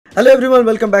Hello everyone,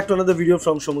 welcome back to another video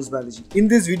from Shomus Biology. In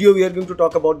this video, we are going to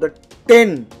talk about the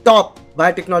 10 top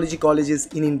biotechnology colleges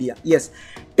in India. Yes,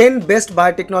 10 best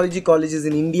biotechnology colleges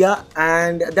in India,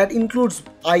 and that includes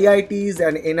IITs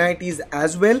and NITs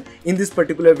as well in this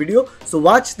particular video. So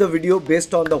watch the video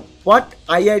based on the what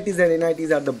IITs and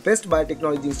NITs are the best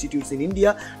biotechnology institutes in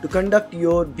India to conduct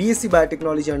your BSc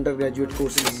Biotechnology undergraduate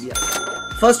course in India.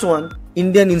 First one,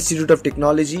 Indian Institute of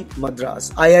Technology, Madras,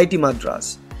 IIT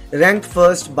Madras. Ranked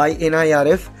first by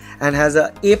NIRF and has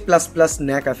a A++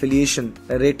 NAC affiliation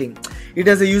rating. It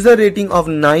has a user rating of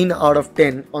 9 out of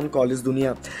 10 on College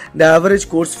Dunia. The average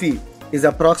course fee is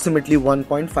approximately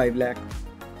 1.5 lakh.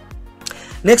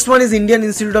 Next one is Indian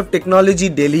Institute of Technology,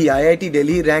 Delhi, IIT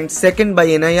Delhi, ranked second by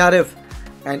NIRF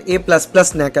and A++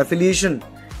 NAC affiliation.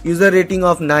 User rating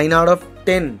of 9 out of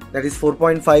 10, that is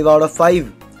 4.5 out of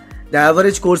 5. The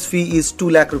average course fee is 2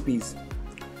 lakh rupees.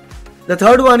 The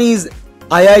third one is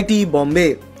IIT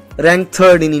Bombay, ranked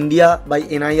third in India by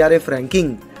NIRF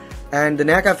ranking and the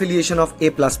NAC affiliation of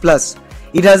A++.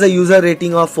 It has a user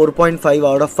rating of 4.5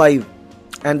 out of 5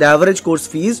 and the average course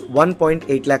fee is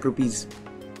 1.8 lakh rupees.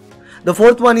 The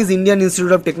fourth one is Indian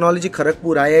Institute of Technology,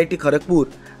 Kharagpur, IIT Kharagpur,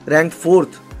 ranked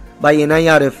fourth by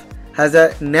NIRF, has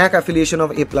a NAC affiliation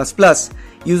of A++,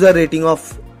 user rating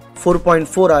of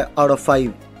 4.4 out of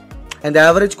 5 and the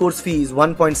average course fee is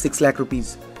 1.6 lakh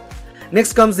rupees.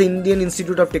 Next comes the Indian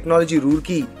Institute of Technology,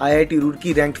 Roorkee, IIT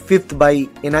Roorkee, ranked 5th by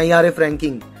NIRF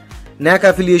ranking, NAC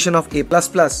affiliation of A++,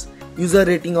 user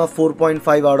rating of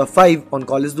 4.5 out of 5 on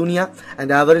College Dunia and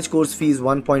the average course fee is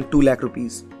 1.2 lakh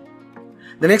rupees.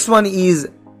 The next one is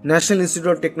National Institute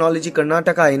of Technology,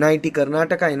 Karnataka, NIT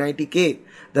Karnataka, NITK,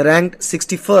 the ranked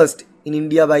 61st in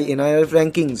India by NIRF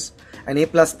rankings and A++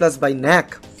 by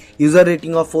NAC. User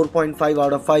rating of 4.5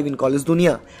 out of 5 in College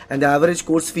Dunia and the average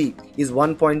course fee is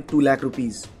 1.2 lakh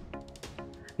rupees.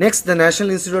 Next, the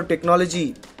National Institute of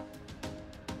Technology,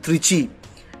 Trichy,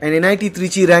 and NIT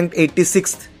Trichy ranked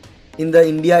 86th in the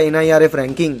India NIRF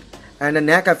ranking and a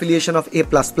NAC affiliation of A++.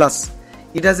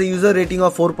 It has a user rating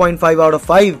of 4.5 out of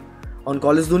 5 on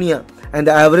College Dunia and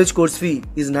the average course fee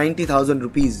is 90,000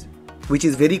 rupees, which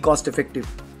is very cost effective.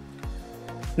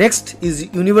 Next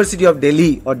is University of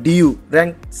Delhi or DU,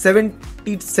 ranked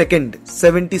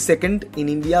 72nd in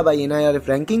India by NIRF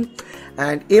ranking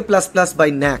and A++ by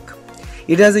NAC.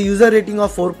 It has a user rating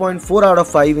of 4.4 out of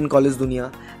 5 in College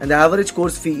Dunia and the average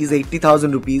course fee is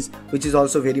 80,000 rupees, which is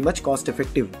also very much cost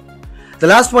effective. The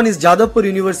last one is Jadavpur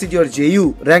University or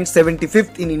JU, ranked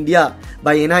 75th in India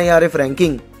by NIRF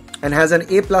ranking and has an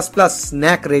A++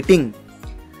 NAC rating.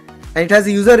 And it has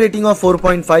a user rating of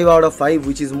 4.5 out of 5,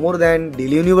 which is more than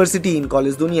Delhi University in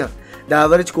College Dunia. The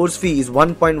average course fee is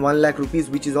 1.1 lakh rupees,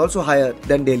 which is also higher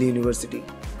than Delhi University.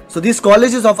 So these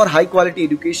colleges offer high quality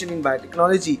education in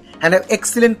biotechnology and have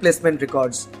excellent placement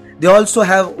records. They also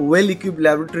have well equipped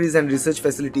laboratories and research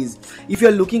facilities. If you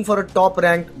are looking for a top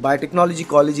ranked biotechnology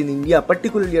college in India,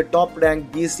 particularly a top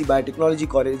ranked BSc Biotechnology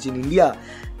college in India,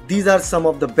 these are some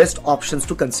of the best options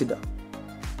to consider.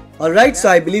 Alright, so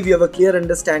I believe you have a clear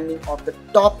understanding of the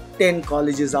top 10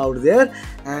 colleges out there,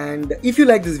 and if you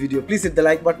like this video, please hit the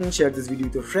like button, share this video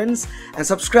with your friends and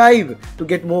subscribe to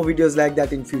get more videos like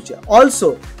that in future.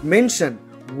 Also mention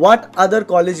what other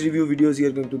college review videos you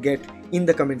are going to get in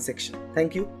the comment section.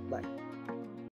 Thank you.